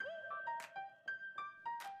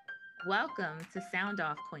Welcome to Sound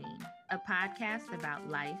Off Queen, a podcast about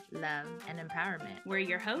life, love, and empowerment. We're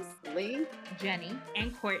your hosts, Lee, Jenny,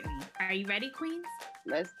 and Courtney. Are you ready, Queens?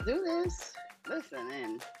 let's do this. Listen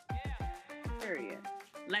in. Period.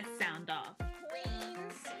 Let's sound off.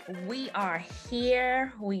 Queens, we are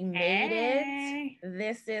here. We made Hey. it.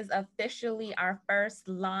 This is officially our first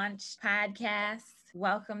launch podcast.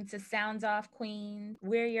 Welcome to Sounds Off Queen.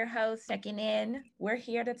 We're your hosts checking in. We're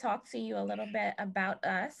here to talk to you a little bit about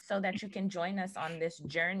us so that you can join us on this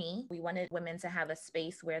journey. We wanted women to have a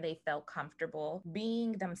space where they felt comfortable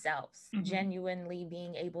being themselves, genuinely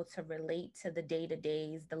being able to relate to the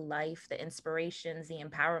day-to-days, the life, the inspirations, the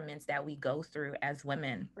empowerments that we go through as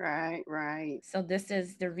women. Right. So this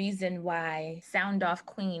is the reason why Sound Off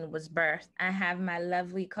Queen was birthed. I have my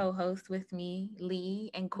lovely co-hosts with me, Lee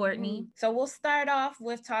and Courtney. So we'll start off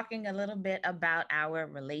with talking a little bit about our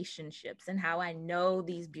relationships and how I know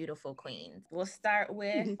these beautiful queens. We'll start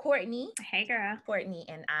with Courtney. Hey, girl. Courtney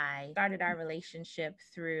and I started our relationship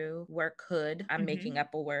through workhood. I'm making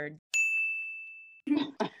up a word.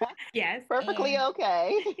 Yes. Perfectly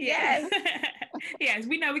okay. Yes. Yes,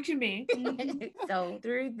 we know what you mean. So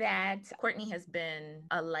through that, Courtney has been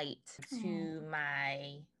a light to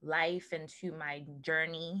my life and to my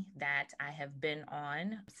journey that I have been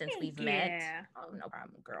on since we've met. Oh, no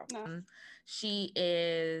problem, girl. No. She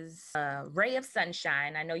is a ray of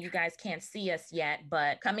sunshine. I know you guys can't see us yet,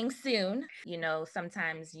 but coming soon. You know,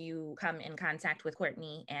 sometimes you come in contact with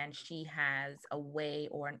Courtney and she has a way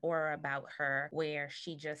or an aura about her where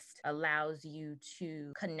she just allows you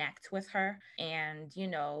to connect with her. And, you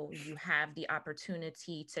know, you have the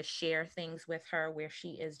opportunity to share things with her where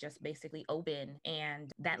she is just basically open,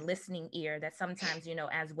 and that listening ear that sometimes, you know,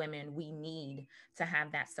 as women, we need to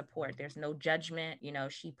have that support. There's no judgment. You know,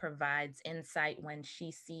 she provides insight when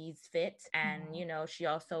she sees fit. And, you know, she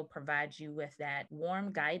also provides you with that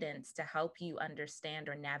warm guidance to help you understand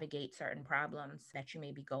or navigate certain problems that you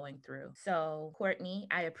may be going through. So, Courtney,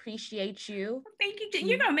 I appreciate you. Thank you.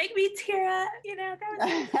 You're going to make me tear up. You know, that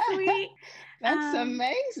was so sweet. That's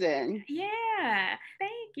amazing. Yeah,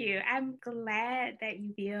 thank you. I'm glad that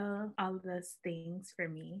you feel all of those things for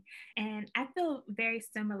me. And I feel very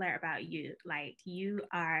similar about you. Like, you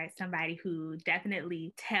are somebody who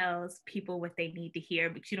definitely tells people what they need to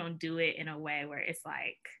hear, but you don't do it in a way where it's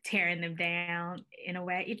like tearing them down in a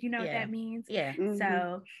way, if you know what that means. Yeah.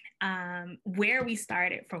 So where we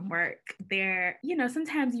started from work, there, you know,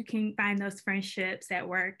 sometimes you can find those friendships at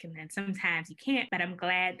work and then sometimes you can't. But I'm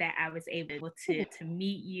glad that I was able to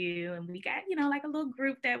meet you, and we got, you know, like a little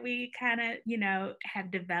group that we kind of, you know,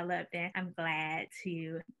 have developed, and I'm glad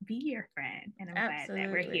to be your friend, and I'm glad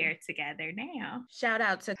that we're here together now. Shout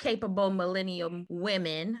out to Capable Millennium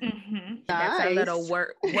Women. Nice. That's a little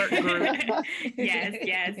work group.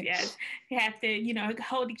 Yes. You have to, you know,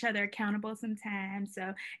 hold each other accountable sometimes.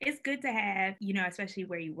 So it's good to have, you know, especially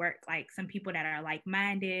where you work, like some people that are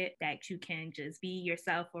like-minded that you can just be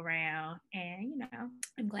yourself around. And, you know,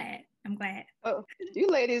 I'm glad. Oh, you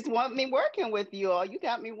ladies want me working with you all. You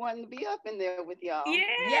got me wanting to be up in there with y'all.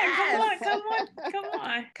 Yeah. Come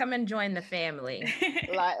on. Come and join the family.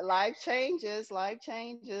 Life changes.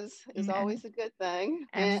 Is always a good thing.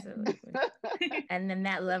 Absolutely. And then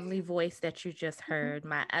that lovely voice that you just heard,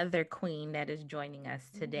 my other queen that is joining us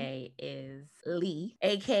today is Lee,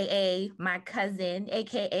 aka my cousin,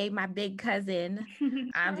 aka my big cousin.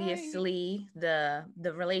 Obviously, the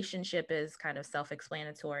relationship is kind of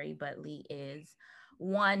self-explanatory, but Lee is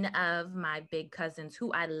one of my big cousins who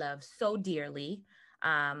I love so dearly.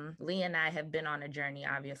 Lee and I have been on a journey,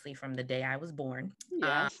 obviously, from the day I was born.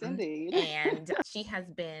 Yes, indeed. And she has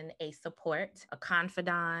been a support, a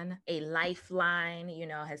confidant, a lifeline, you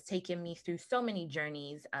know, has taken me through so many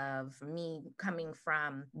journeys of me coming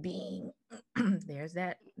from being, there's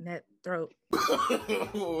that throat.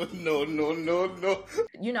 No.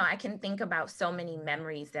 You know, I can think about so many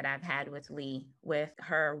memories that I've had with Lee, with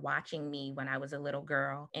her watching me when I was a little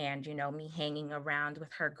girl, and, you know, me hanging around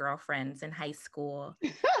with her girlfriends in high school.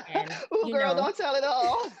 And, Ooh, girl, don't tell it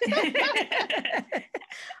all.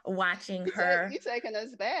 Watching her. You're taking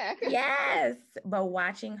us back. Yes. But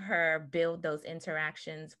watching her build those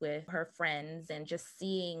interactions with her friends and just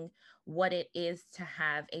seeing what it is to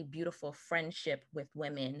have a beautiful friendship with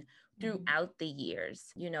women throughout the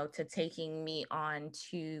years, you know, to taking me on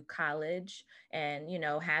to college and, you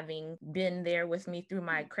know, having been there with me through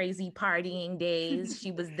my crazy partying days.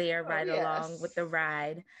 She was there right along with the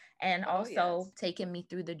ride, and also taking me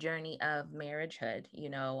through the journey of marriagehood. You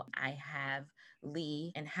know, I have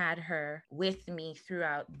Lee and had her with me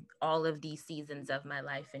throughout all of these seasons of my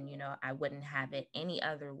life. And, I wouldn't have it any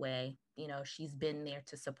other way. She's been there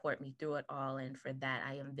to support me through it all. And for that,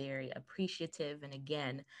 I am very appreciative. And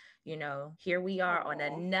again, here we are on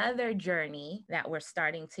another journey that we're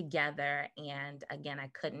starting together. And again, I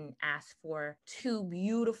couldn't ask for two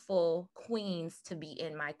beautiful queens to be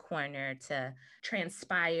in my corner to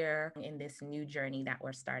transpire in this new journey that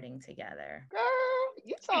we're starting together. Girl,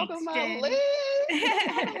 you talking Thanks, about Jenny. Lee? You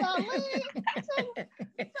talking about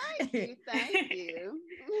Lee? Thank you.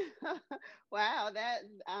 Wow,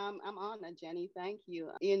 I'm honored, Jenny. Thank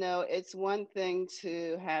you. It's one thing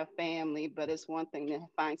to have family, but it's one thing to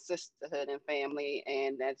find sisterhood and family,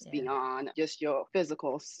 and that's beyond just your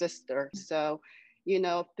physical sister. So,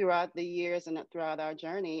 throughout the years and throughout our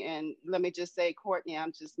journey. And let me just say, Courtney,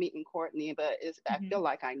 I'm just meeting Courtney, but I feel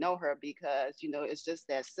like I know her because, it's just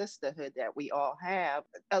that sisterhood that we all have.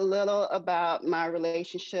 A little about my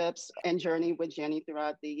relationships and journey with Jenny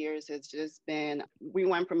throughout the years has just been, we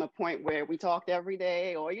went from a point where we talked every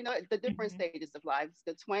day or, the different stages of life,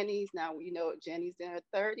 the 20s. Now, Jenny's in her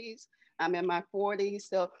 30s. I'm in my 40s.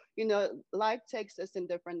 So, life takes us in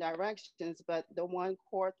different directions. But the one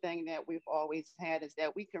core thing that we've always had is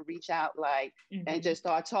that we can reach out and just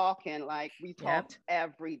start talking like we talked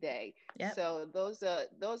every day. So those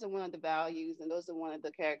are one of the values, and those are one of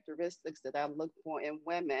the characteristics that I look for in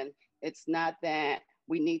women. It's not that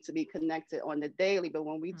we need to be connected on the daily, but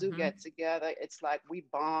when we do get together, it's like we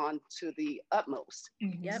bond to the utmost.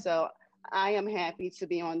 So I am happy to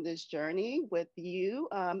be on this journey with you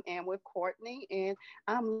and with Courtney, and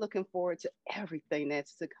I'm looking forward to everything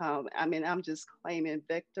that's to come. I mean, I'm just claiming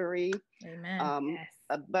victory,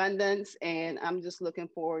 abundance, and I'm just looking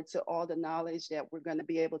forward to all the knowledge that we're going to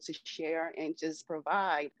be able to share and just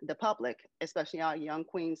provide the public, especially our young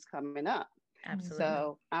queens coming up. Absolutely.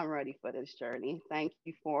 So I'm ready for this journey. Thank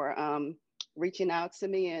you for reaching out to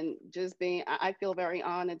me and just being, I feel very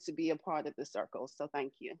honored to be a part of the circle. So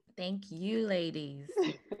thank you. Thank you, ladies.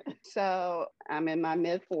 So I'm in my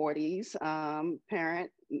mid 40s,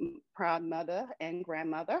 parent, proud mother and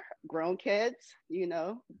grandmother, grown kids,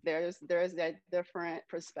 there's that different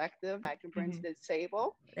perspective I can bring to the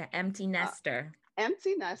table. The empty nester.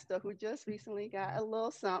 Empty nester who just recently got a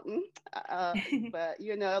little something, but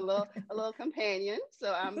a little companion.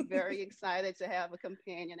 So I'm very excited to have a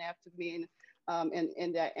companion after being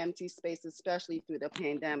in that empty space, especially through the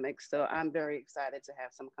pandemic. So I'm very excited to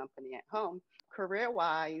have some company at home.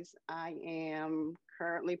 Career-wise, I am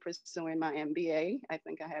currently pursuing my MBA. I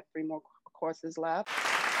think I have 3 more courses left.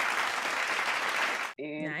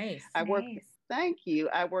 And nice. I work. Thank you.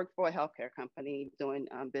 I work for a healthcare company doing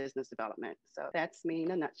business development. So that's me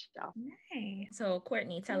in a nutshell. Nice. So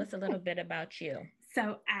Courtney, tell us a little bit about you.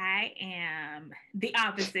 So I am the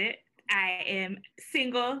opposite. I am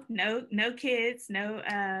single, no kids, no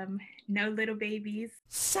little babies.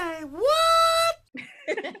 Say what?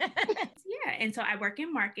 Yeah, and so I work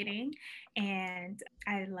in marketing, and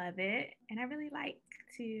I love it, and I really like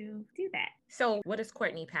to do that. So what is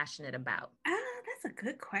Courtney passionate about? That's a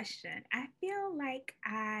good question. I feel like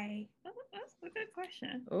that's a good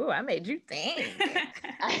question. Oh, I made you think.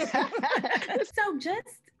 So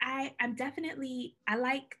I'm definitely, I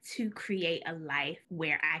like to create a life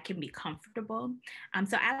where I can be comfortable.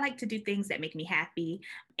 So I like to do things that make me happy.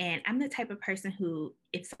 And I'm the type of person who,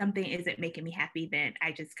 if something isn't making me happy, then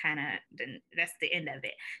I just then that's the end of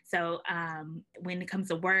it. So when it comes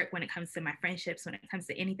to work, when it comes to my friendships, when it comes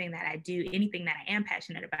to anything that I do, anything that I am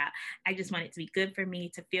passionate about, I just want it to be good for me,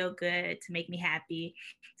 to feel good, to make me happy,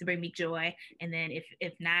 to bring me joy. And then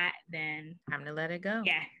if not, then time to let it go.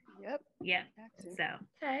 Yeah. Yep.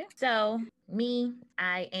 So me,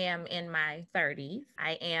 I am in my 30s.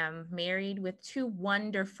 I am married with 2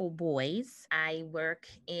 wonderful boys. I work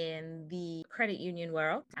in the credit union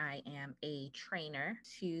world. I am a trainer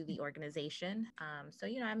to the organization. So,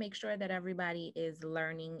 I make sure that everybody is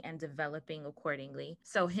learning and developing accordingly.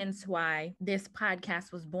 So hence why this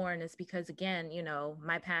podcast was born, is because, again,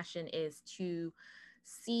 my passion is to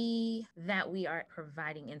see that we are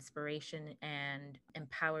providing inspiration and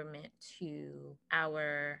empowerment to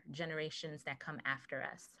our generations that come after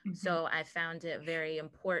us. So I found it very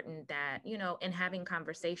important that, in having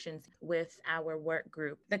conversations with our work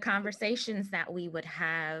group, the conversations that we would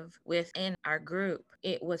have within our group,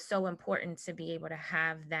 it was so important to be able to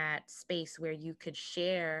have that space where you could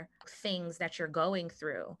share things that you're going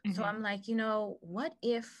through. So I'm like, what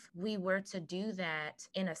if we were to do that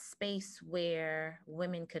in a space where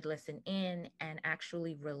women could listen in and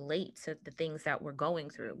actually relate to the things that we're going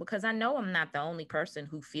through? Because I know I'm not the only person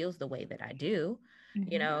who feels the way that I do.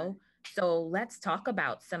 So let's talk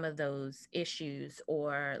about some of those issues,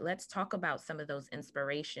 or let's talk about some of those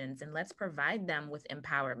inspirations, and let's provide them with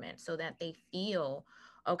empowerment so that they feel,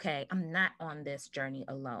 okay, I'm not on this journey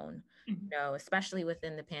alone. Mhm. You know, especially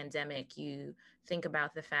within the pandemic, you think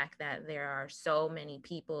about the fact that there are so many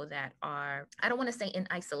people that are, I don't want to say in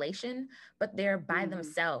isolation, but they're by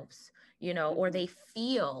themselves, you know, or they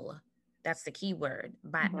feel, that's the key word,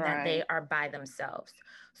 by that they Right. are by themselves.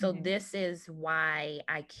 So Mhm. this is why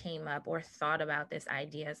I came up or thought about this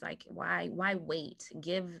idea. Is like, why wait?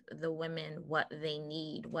 Give the women what they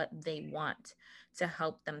need, what they want, to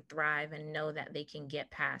help them thrive and know that they can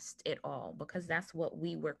get past it all, because that's what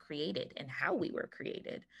we were created and how we were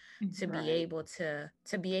created, to Mhm. be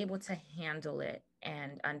Right. able to handle it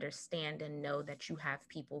and understand and know that you have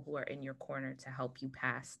people who are in your corner to help you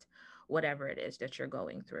past whatever it is that you're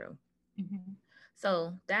going through. Mhm.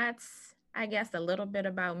 So that's, I guess, a little bit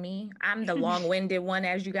about me. I'm the long-winded one,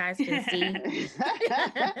 as you guys can see.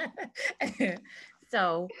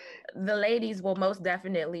 So the ladies will most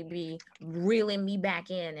definitely be reeling me back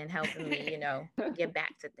in and helping me, you know, get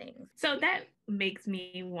back to things. So that makes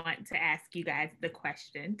me want to ask you guys the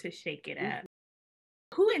question to shake it up.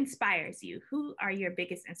 Who inspires you? Who are your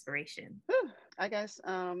biggest inspiration? I guess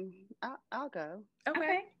I'll go. Okay.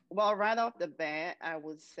 Okay. Well, right off the bat, I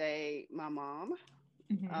would say my mom.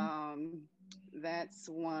 Mhm. Um, that's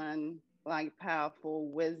one like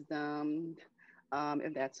powerful wisdom,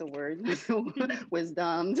 if that's a word,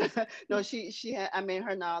 wisdom. No, she had. I mean,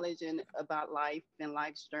 her knowledge and about life and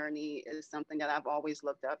life's journey is something that I've always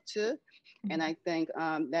looked up to, and I Mhm. think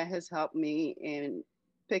that has helped me in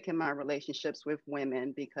picking my relationships with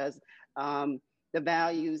women because. The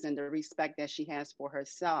values and the respect that she has for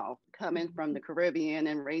herself, coming from the Mhm. Caribbean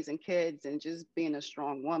and raising kids and just being a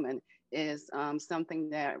strong woman, is something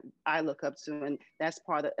that I look up to, and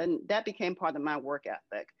that became part of my work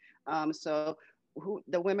ethic. So,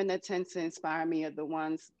 the women that tend to inspire me are the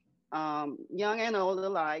ones, young and old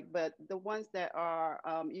alike, but the ones that are,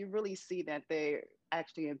 you really see that they're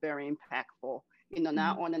actually very impactful. You know,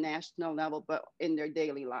 not Mhm. on a national level, but in their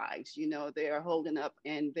daily lives. You know, they are holding up,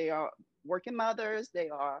 and they are working mothers. They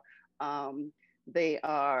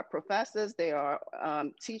are professors, they are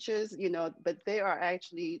teachers, you know, but they are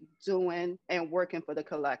actually doing and working for the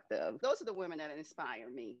collective. Those are the women that inspire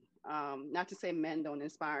me. Not to say men don't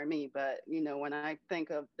inspire me, but you know, when I think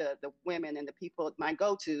of the women and the people, my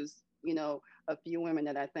go-tos, you know, a few women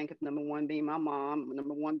that I think of, number one being my mom,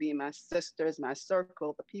 number one being my sisters, my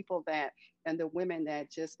circle, the people that, and the women that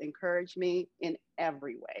just encourage me in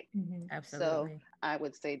every way. Mhm. So Absolutely. I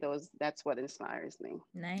would say that's what inspires me.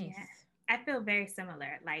 Yeah. Nice. I feel very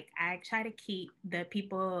similar. Like I try to keep the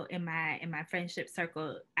people in my friendship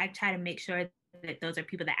circle. I try to make sure that those are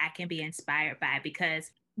people that I can be inspired by because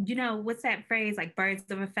what's that phrase, like birds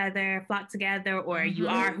of a feather flock together, or you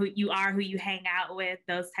Mm-hmm. are Hmm. who you hang out with,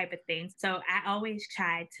 those type of things. So I always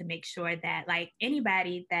try to make sure that like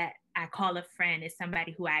anybody that I call a friend is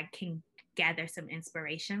somebody who I can gather some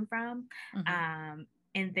inspiration from. Mm-hmm.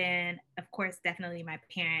 And then of course definitely my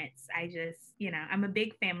parents. I just I'm a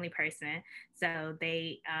big family person, so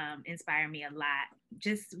they inspire me a lot.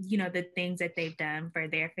 Just the things that they've done for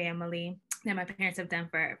their family, that my parents have done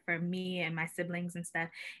for me and my siblings and stuff.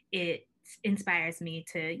 It inspires me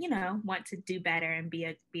to want to do better and be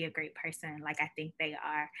a great person like I think they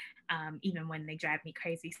are, even when they drive me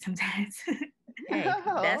crazy sometimes. Hey,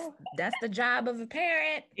 that's the job of a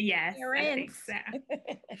parent. Yes, I think Parents. so.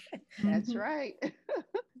 That's Mhm. right.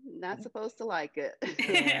 Not supposed to like it.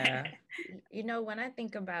 Yeah. You know, when I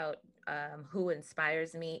think about who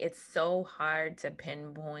inspires me, it's so hard to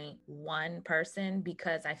pinpoint one person,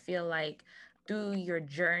 because I feel like through your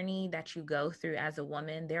journey that you go through as a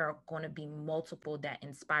woman, there are going to be multiple that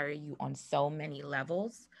inspire you on so many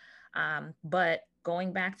levels. But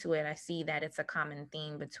going back to it, I see that it's a common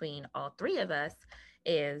theme between all three of us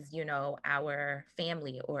is, you know, our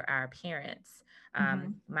family or our parents.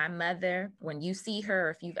 Mhm. My mother, when you see her,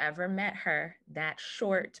 if you've ever met her, that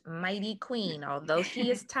short, mighty queen, although she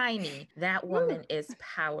is tiny, that Woo. woman is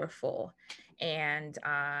powerful. And,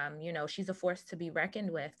 you know, she's a force to be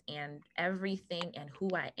reckoned with. And everything and who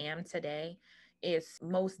I am today is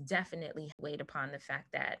most definitely weighed upon the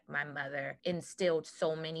fact that my mother instilled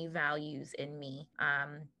so many values in me,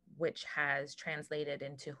 which has translated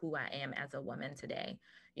into who I am as a woman today.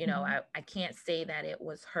 You know, Mhm. I can't say that it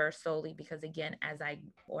was her solely, because again, as I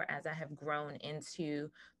have grown into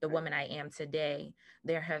the Right. woman I am today,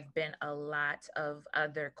 there have been a lot of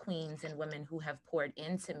other queens and women who have poured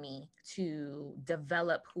into me to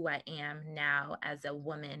develop who I am now as a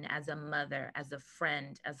woman, as a mother, as a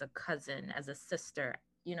friend, as a cousin, as a sister,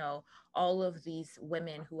 you know, all of these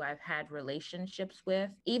women who I've had relationships with,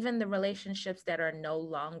 even the relationships that are no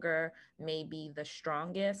longer maybe the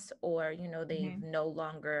strongest, or, you know, they've no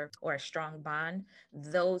longer, or a strong bond,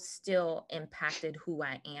 those still impacted who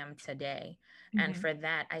I am today. And for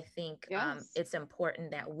that, I think Yes. it's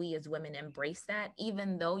important that we as women embrace that,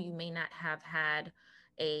 even though you may not have had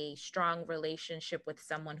a strong relationship with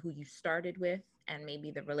someone who you started with, and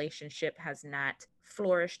maybe the relationship has not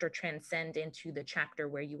flourished or transcend into the chapter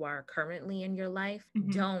where you are currently in your life.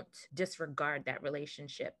 Don't disregard that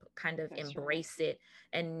relationship. Kind of That's embrace it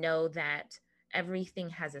and know that everything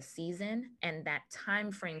has a season, and that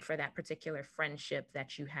time frame for that particular friendship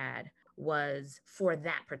that you had was for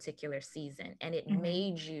that particular season, and it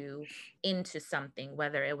made you into something.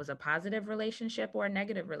 Whether it was a positive relationship or a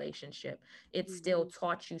negative relationship, it still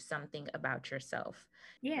taught you something about yourself.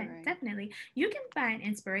 Yeah, Right. definitely. You can find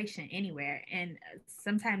inspiration anywhere. And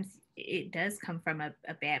sometimes it does come from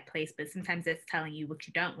a bad place, but sometimes it's telling you what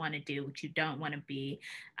you don't want to do, what you don't want to be,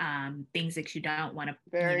 things that you don't want to,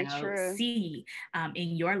 Very true. see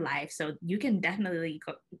in your life. So you can definitely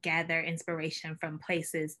gather inspiration from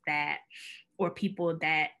places that, or people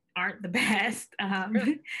that aren't the best.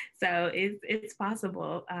 So it's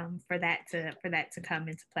possible for that to come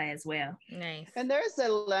into play as well. Nice. And there's a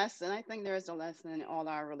lesson. I think there's a lesson in all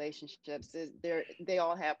our relationships. Is they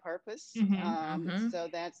all have purpose. So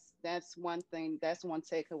that's one thing. That's one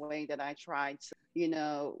takeaway that I try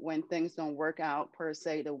to, when things don't work out per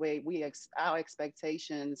se the way our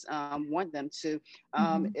expectations want them to,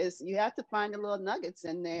 is you have to find the little nuggets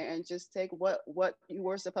in there and just take what you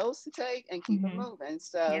were supposed to take and keep it moving.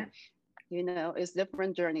 So, it's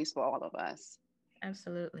different journeys for all of us.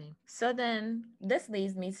 Absolutely. So then this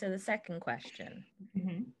leads me to the second question.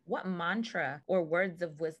 What mantra or words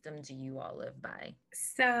of wisdom do you all live by?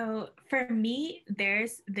 So for me,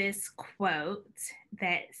 there's this quote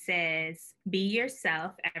that says, "Be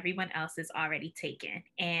yourself, everyone else is already taken."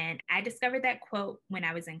 And I discovered that quote when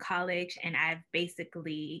I was in college, and I've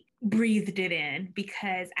basically breathed it in,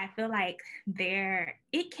 because I feel like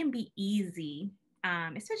it can be easy,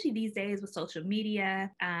 especially these days with social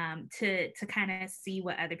media, to kind of see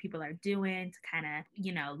what other people are doing, to kind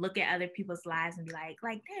of, look at other people's lives and be like,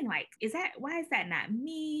 dang, like, why is that not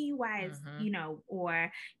me? Why is,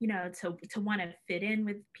 or, to want to fit in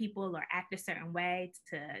with people or act a certain way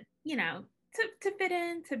to fit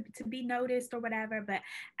in, to be noticed or whatever. But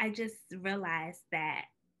I just realized that,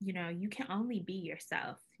 you can only be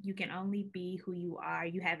yourself. You can only be who you are.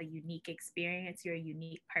 You have a unique experience. You're a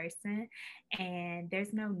unique person. And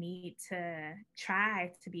there's no need to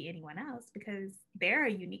try to be anyone else, because they're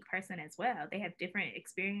a unique person as well. They have different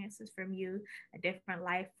experiences from you, a different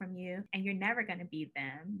life from you, and you're never going to be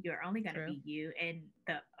them. You're only going to be you. And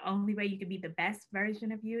the only way you can be the best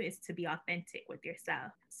version of you is to be authentic with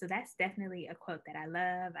yourself. So that's definitely a quote that I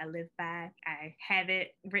love. I live by. I have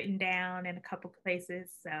it written down in a couple places.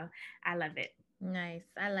 So I love it. Nice.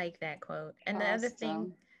 I like that quote. And the other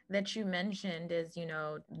thing that you mentioned is,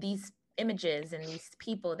 these images and these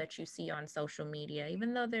people that you see on social media,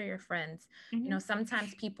 even though they're your friends,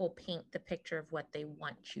 sometimes people paint the picture of what they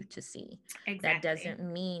want you to see. Exactly. That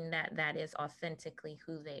doesn't mean that that is authentically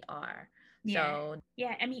who they are. Yeah.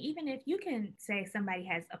 I mean, even if you can say somebody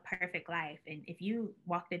has a perfect life, and if you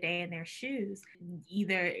walk the day in their shoes,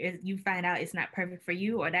 either you find out it's not perfect for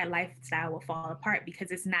you, or that lifestyle will fall apart because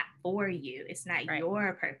it's not for you. It's not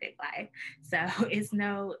your perfect life. So it's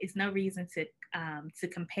no reason to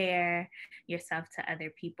compare yourself to other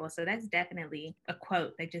people. So that's definitely a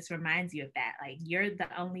quote that just reminds you of that. Like, you're the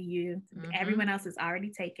only you. Everyone else is already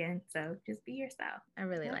taken. So just be yourself. I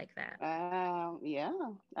really like that. Yeah,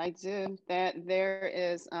 I do. That there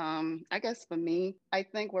is, I guess for me, I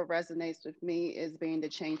think what resonates with me is being the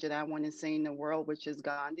change that I want to see in the world, which is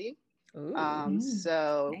Gandhi.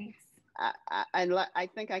 So nice. I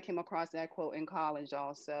think I came across that quote in college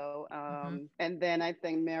also. And then I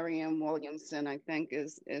think Marianne Williamson, I think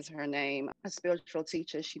is her name, a spiritual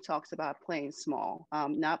teacher. She talks about playing small,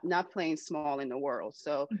 not playing small in the world.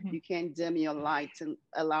 So you can't dim your light to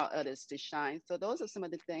allow others to shine. So those are some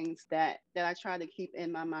of the things that I try to keep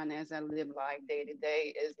in my mind as I live life day to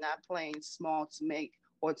day, is not playing small to make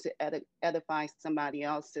or to edify somebody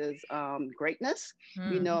else's greatness.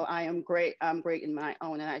 I am great. I'm great in my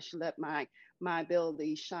own, and I should let my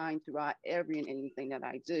ability shine throughout every and anything that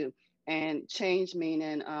I do. And change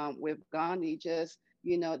meaning with Gandhi, just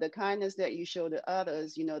the kindness that you show to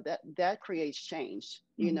others, that creates change.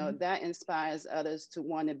 That inspires others to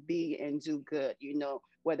want to be and do good.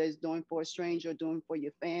 whether it's doing for a stranger, doing for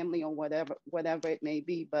your family, or whatever it may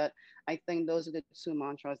be. But I think those are the two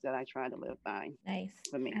mantras that I try to live by. Nice.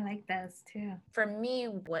 For me. I like those too. For me,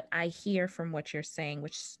 what I hear from what you're saying,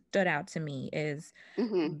 which stood out to me, is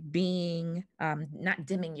being not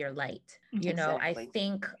dimming your light. You know, I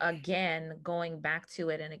think, again, going back to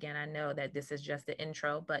it, and again, I know that this is just the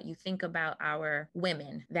intro, but you think about our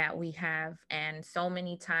women that we have, and so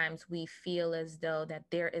many times we feel as though that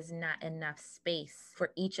there is not enough space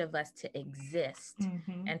for each of us to exist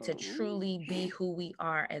and to truly be who we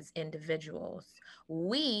are as individuals.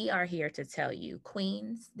 We are here to tell you,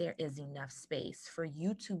 queens, there is enough space for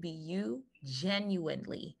you to be you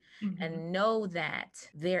genuinely, and know that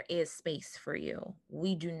there is space for you.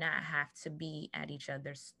 We do not have to be at each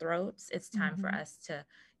other's throats. It's time for us to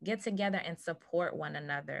get together and support one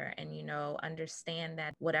another, and, you know, understand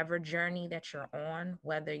that whatever journey that you're on,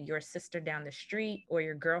 whether your sister down the street or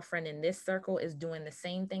your girlfriend in this circle is doing the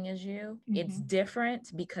same thing as you, it's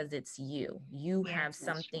different because it's you. You have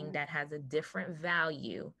something that has a different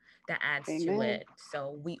value that adds to it.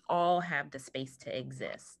 So we all have the space to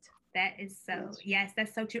exist. That is so, yes,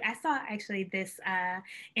 that's so true. I saw actually this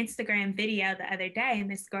Instagram video the other day, and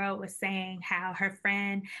this girl was saying how her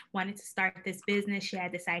friend wanted to start this business. She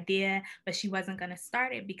had this idea, but she wasn't going to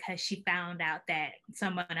start it because she found out that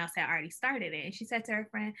someone else had already started it. And she said to her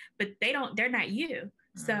friend, but they're not you.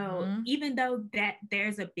 So even though that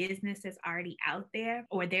there's a business that's already out there,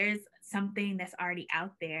 or there's something that's already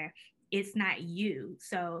out there, it's not you.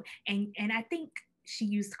 So, and I think she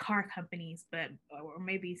used car companies, but or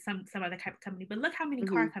maybe some other type of company. But look how many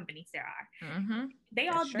car companies there are. They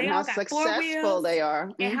all got 4 wheels. They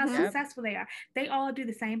are, and how successful they are. They all do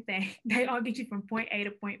the same thing. They all get you from point A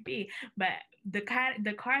to point B. But the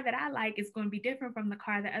car that I like is going to be different from the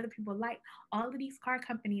car that other people like. All of these car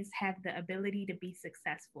companies have the ability to be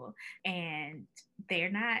successful, and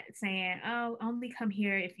they're not saying, "Oh, only come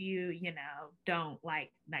here if you don't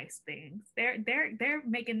like nice things." They're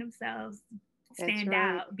making themselves stand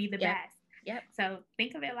out, be the best. Yep. So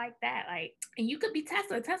think of it like that. Like, and you could be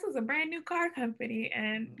Tesla. Tesla's a brand new car company,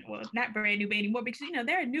 and well, not brand new anymore, because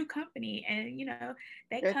they're a new company, and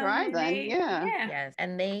they're come thriving. Yes,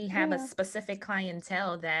 and they have a specific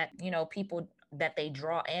clientele that people that they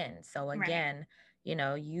draw in. So again,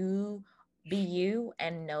 you be you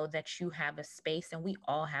and know that you have a space, and we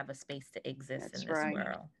all have a space to exist in this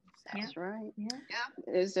world. That's right. Yeah.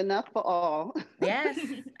 It's enough for all. Yes,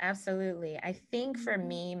 absolutely. I think for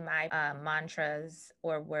me, my mantras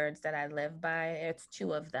or words that I live by, it's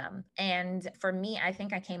 2 of them. And for me, I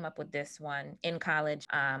think I came up with this one in college.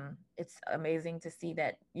 It's amazing to see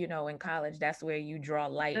that, in college, that's where you draw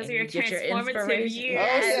light. Those and are your you get your inspiration.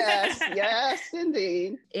 Years. Oh, yes,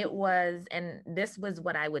 indeed. It was, and this was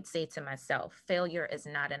what I would say to myself: failure is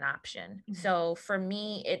not an option. So for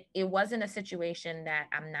me, it wasn't a situation that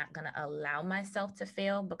I'm not going to allow myself to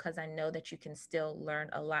fail, because I know that you can still learn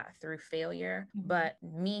a lot through failure. But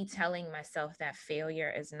me telling myself that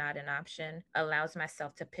failure is not an option allows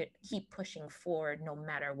myself to keep pushing forward no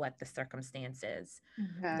matter what the circumstances.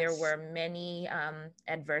 There were many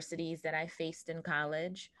adversities that I faced in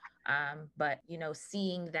college. But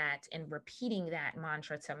seeing that and repeating that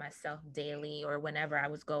mantra to myself daily, or whenever I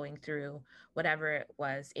was going through whatever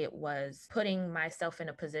it was putting myself in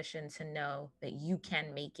a position to know that you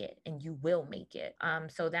can make it and you will make it.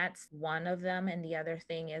 So that's one of them. And the other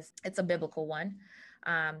thing is, it's a biblical one.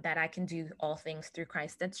 That I can do all things through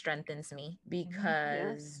Christ that strengthens me,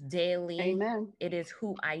 because daily it is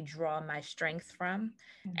who I draw my strength from.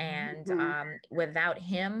 And without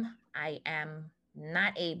him, I am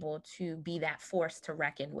not able to be that force to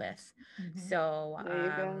reckon with. So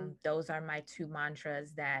those are my 2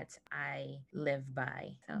 mantras that I live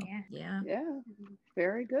by. So yeah.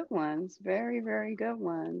 Very good ones. Very, very good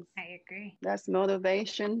ones. I agree. That's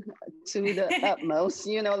motivation to the utmost.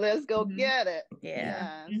 Let's go get it.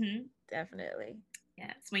 Yeah. Definitely.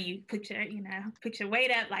 Yeah, it's when you put your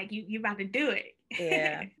weight up, like you about to do it.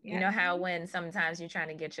 Yeah. You know how when sometimes you're trying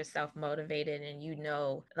to get yourself motivated, and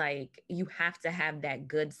like you have to have that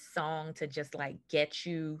good song to just like get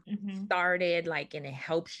you started, like, and it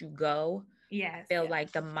helps you go. I feel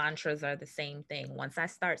like the mantras are the same thing. Once I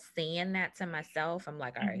start saying that to myself, I'm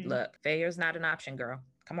like, all right, look, failure's not an option, girl.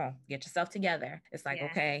 Come on, get yourself together. It's like,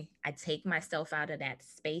 okay, I take myself out of that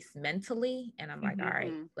space mentally, and I'm like, all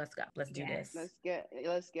right, let's go. Let's do this.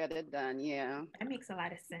 Let's get it done. Yeah. That makes a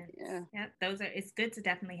lot of sense. Yeah. It's good to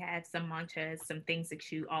definitely have some mantras, some things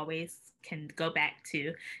that you always can go back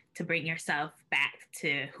to bring yourself back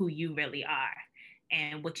to who you really are.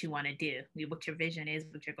 and what you want to do, what your vision is,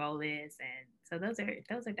 what your goal is. And so those are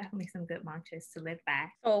definitely some good mantras to live by.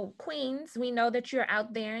 So Queens, we know that you're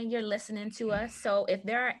out there and you're listening to us. So if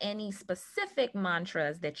there are any specific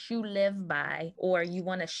mantras that you live by or you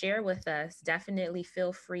want to share with us, definitely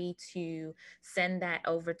feel free to send that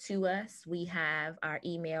over to us. We have our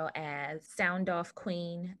email as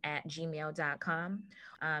soundoffqueen@gmail.com.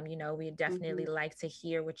 We definitely like to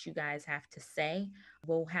hear what you guys have to say.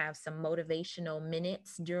 We'll have some motivational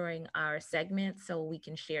minutes during our segment so we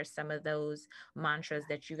can share some of those mantras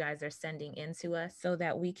that you guys are sending into us so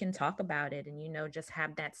that we can talk about it and, just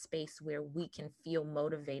have that space where we can feel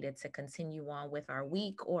motivated to continue on with our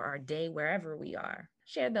week or our day, wherever we are.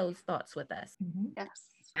 Share those thoughts with us. Yes.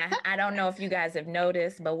 I don't know if you guys have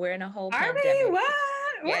noticed, but we're in a whole pandemic. We? What?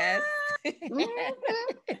 Yes.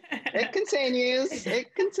 It continues.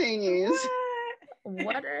 It continues.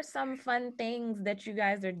 What are some fun things that you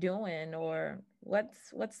guys are doing, or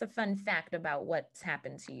what's the fun fact about what's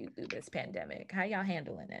happened to you through this pandemic? How y'all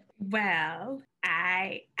handling it? Well,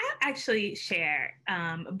 I actually share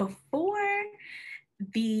before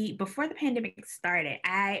the pandemic started,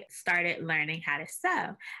 I started learning how to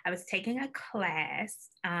sew. I was taking a class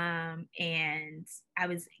and I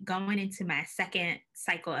was going into my second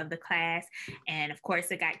cycle of the class. And of course,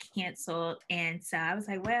 it got canceled. And so I was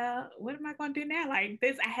like, well, what am I going to do now? Like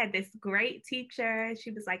this, I had this great teacher. She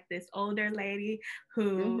was like this older lady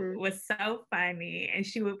who was so funny. And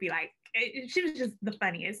she would be like, she was just the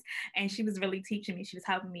funniest. And she was really teaching me. She was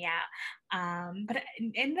helping me out.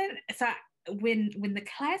 When the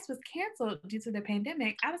class was canceled due to the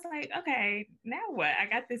pandemic, I was like, okay, now what? I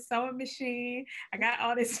got this sewing machine, I got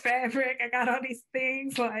all this fabric, I got all these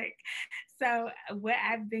things. So what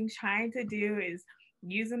I've been trying to do is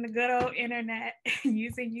using the good old internet,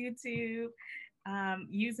 using YouTube, I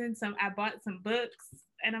bought some books,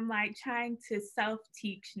 and I'm like trying to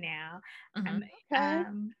self-teach now.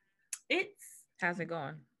 How's it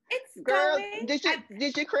going? It's Girl, going. did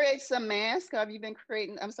you create some masks? Have you been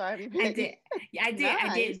creating? I'm sorry, have you been? I did. Nice.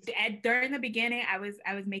 I did. During the beginning, I was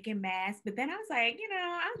making masks, but then I was like,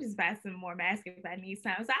 I'll just buy some more masks if I need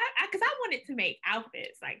some. So because I wanted to make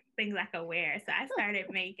outfits, like things I could wear. So I started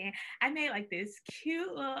making. I made like this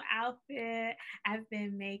cute little outfit. I've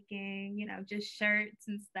been making, just shirts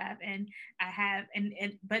and stuff, and I have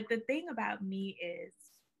but the thing about me is,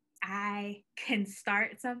 I can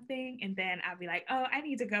start something and then I'll be like, oh, I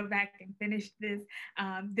need to go back and finish this.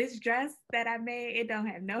 This dress that I made, it don't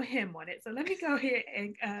have no hem on it. So let me go here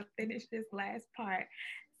and finish this last part.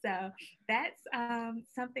 So that's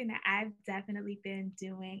something that I've definitely been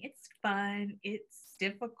doing. It's fun, it's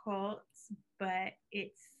difficult, but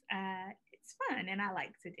it's fun and I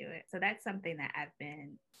like to do it. So that's something that I've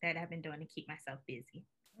been doing to keep myself busy.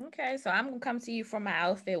 Okay, so I'm gonna come to you for my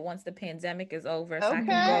outfit once the pandemic is over, so I can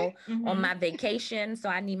go on my vacation. So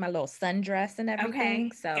I need my little sundress and everything.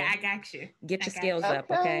 Okay. So yeah, I got you. Get your skills up,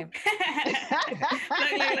 okay? Look.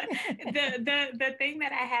 The thing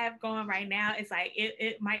that I have going right now is like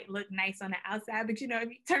it might look nice on the outside, but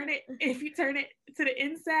if you turn it to the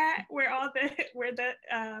inside where the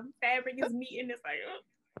fabric is meeting, it's like.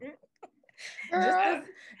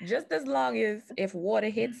 Just as long as if water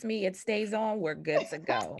hits me, it stays on, we're good to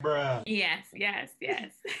go. Bruh. Yes.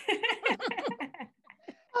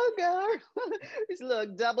 Oh God, it's a little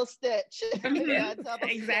double stitch.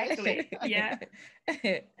 Exactly. Stitch. Yeah.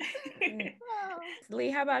 Lee,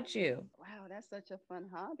 how about you? Wow, that's such a fun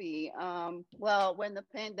hobby. Well, when the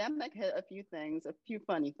pandemic hit, a few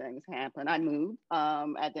funny things happened. I moved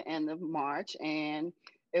at the end of March, and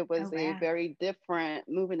it was a very different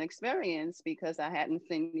moving experience because I hadn't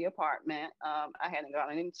seen the apartment. I hadn't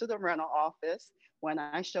gotten into the rental office. When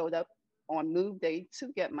I showed up on move day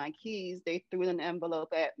to get my keys, they threw an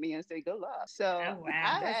envelope at me and said, good luck. So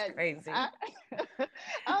that's crazy. I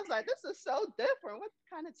was like, this is so different. What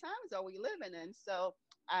kind of times are we living in? So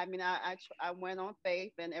I went on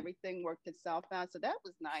faith and everything worked itself out. So that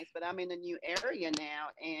was nice. But I'm in a new area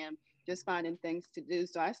now and just finding things to do.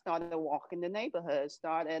 So I started walking the neighborhood,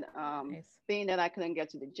 being that I couldn't get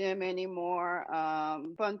to the gym anymore.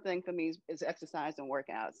 Fun thing for me is exercise and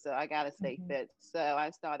workout. So I got to stay fit. So I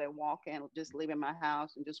started walking, just leaving my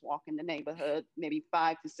house and just walking the neighborhood, maybe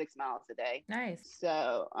 5 to 6 miles a day. Nice.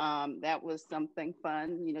 So that was something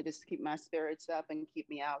fun, just to keep my spirits up and keep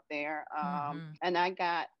me out there. And I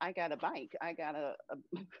got a bike. I got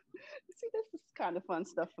See, this is kind of fun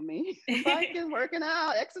stuff for me. Biking, working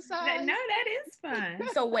out, exercise. No, that is fun.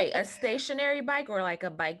 So wait, a stationary bike or like a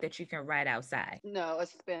bike that you can ride outside? No, a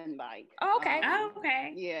spin bike. Oh, okay.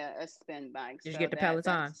 Okay. Yeah, a spin bike. Did you So get the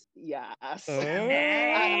Peloton? Yes. Nice.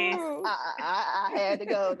 I had to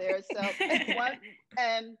go there. So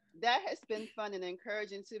and that has been fun and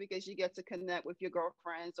encouraging too, because you get to connect with your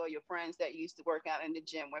girlfriends or your friends that you used to work out in the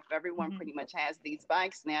gym with. Everyone pretty much has these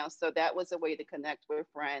bikes now. So that was a way to connect with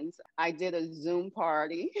friends. I did a Zoom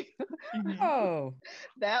party. Oh,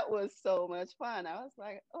 That was so much fun. I was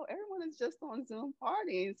like, oh, everyone is just on Zoom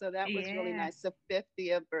partying. So that was really nice. A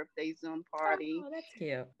 50th birthday Zoom party. oh, that's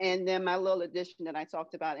cute. And then my little addition that I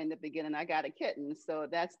talked about in the beginning, I got a kitten. So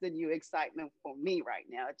that's the new excitement for me right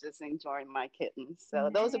now, just enjoying my kitten. So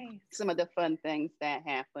those are some of the fun things that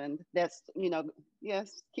happened. That's,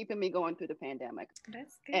 yes, keeping me going through the pandemic.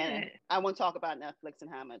 That's good. And I won't talk about Netflix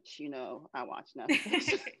and how much, I watch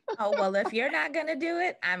Netflix. Oh, well, if you're not going to do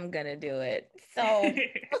it, I'm going to do it. So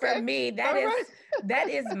for me, that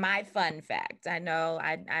is my fun fact. I know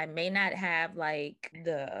I may not have like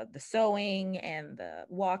the sewing and the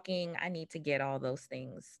walking. I need to get all those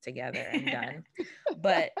things together and done.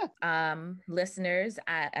 But listeners,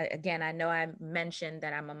 I know I mentioned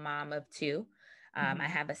that I'm a mom of two. I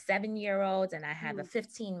have a 7-year-old and I have a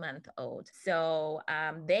 15-month-old. So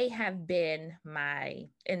they have been my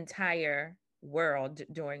entire world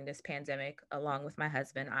during this pandemic, along with my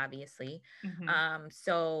husband, obviously.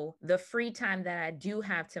 So the free time that I do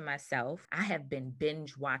have to myself, I have been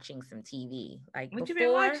binge watching some TV. Like what before, you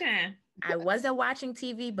been watching? I wasn't watching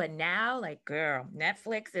TV, but now, like, girl,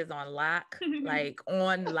 Netflix is on lock, like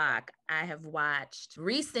on lock. I've watched the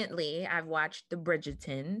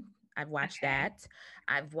Bridgerton. I've watched that.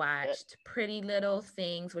 I've watched Pretty Little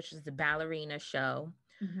Things, which is the ballerina show.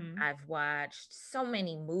 I've watched so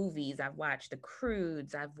many movies. I've watched The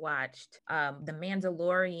Croods. I've watched The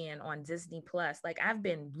Mandalorian on Disney Plus. Like, I've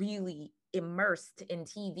been really immersed in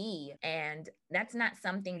TV. And that's not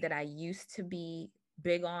something that I used to be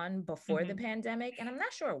big on before the pandemic. And I'm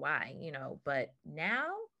not sure why, but now,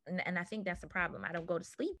 and I think that's the problem. I don't go to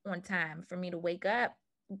sleep on time for me to wake up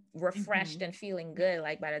refreshed and feeling good.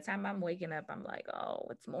 Like by the time I'm waking up, I'm like, oh,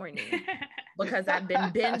 it's morning. Because I've been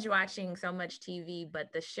binge watching so much TV,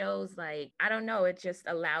 but the shows, like, I don't know, it just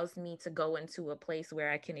allows me to go into a place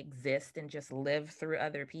where I can exist and just live through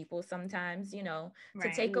other people sometimes, to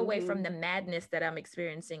take away from the madness that I'm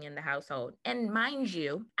experiencing in the household. And mind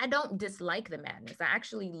you, I don't dislike the madness. I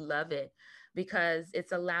actually love it because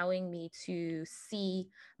it's allowing me to see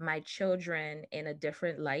my children in a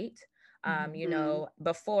different light.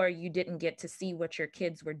 Before you didn't get to see what your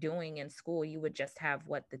kids were doing in school. You would just have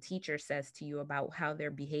what the teacher says to you about how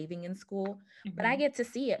they're behaving in school. But I get to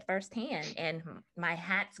see it firsthand. And my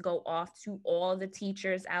hats go off to all the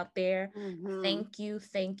teachers out there. Thank you,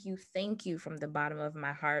 thank you, thank you from the bottom of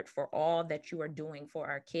my heart for all that you are doing for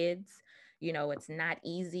our kids. It's not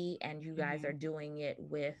easy, and you guys are doing it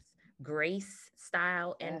with grace,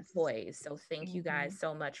 style, and poise. So thank you guys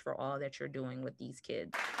so much for all that you're doing with these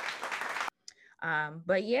kids.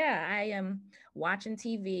 But yeah, I am watching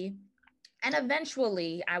TV, and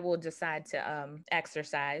eventually I will decide to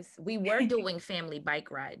exercise. We were doing family bike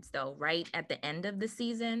rides though, right at the end of the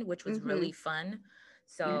season, which was really fun.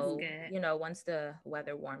 So, once the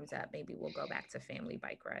weather warms up, maybe we'll go back to family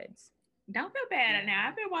bike rides. Don't feel bad now.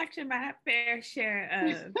 I've been watching my fair share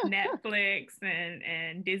of Netflix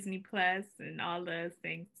and Disney Plus and all those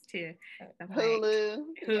things too. Hulu.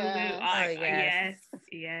 Yes.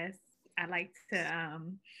 Yes. I like to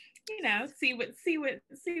see what's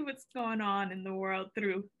going on in the world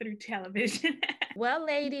through television. Well,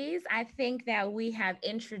 ladies, I think that we have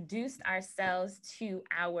introduced ourselves to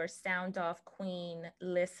our Sound Off Queen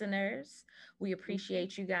listeners. We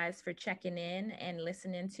appreciate you guys for checking in and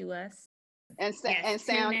listening to us. And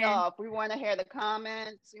sound off. We want to hear the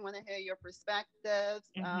comments. We want to hear your perspectives.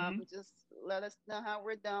 Just let us know how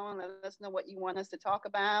we're doing. Let us know what you want us to talk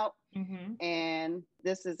about. And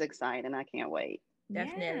this is exciting. I can't wait.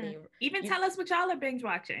 Definitely. Even tell us what y'all are binge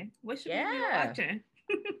watching. What should we be watching?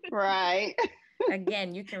 Right.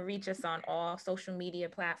 Again, you can reach us on all social media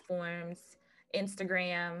platforms,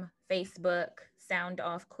 Instagram, Facebook, Sound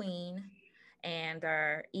Off Queen. And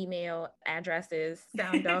our email address is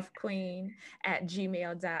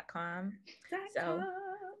soundoffqueen@gmail.com. So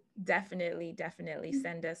definitely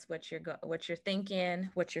send us what you're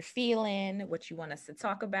thinking, what you're feeling, what you want us to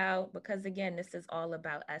talk about, because again, this is all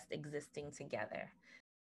about us existing together.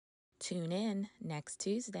 Tune in next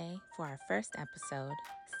Tuesday for our first episode,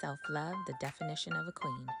 Self-Love, the Definition of a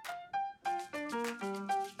Queen.